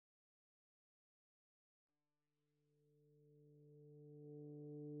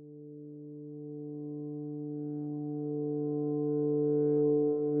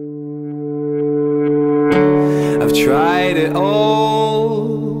I've tried it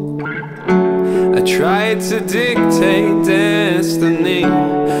all. I tried to dictate destiny,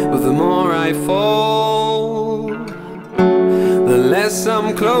 but the more I fall, the less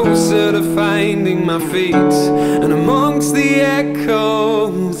I'm closer to finding my feet. And amongst the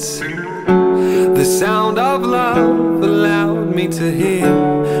echoes, the sound of love allowed me to hear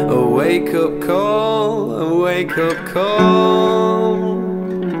a wake-up call, a wake-up call.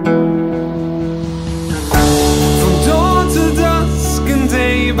 From dawn to dusk and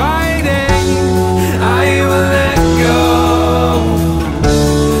day by day, I will let go.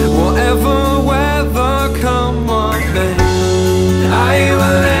 Whatever weather come or may, I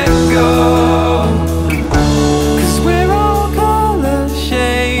will let go. 'Cause we're all color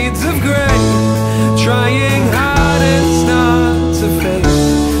shades of grey, trying hardest not to fade.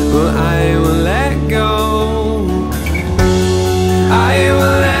 But I will let go, I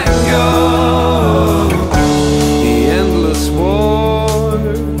will let go. The endless war,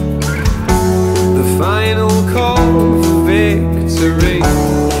 the final call for victory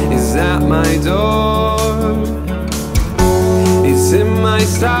is at my door.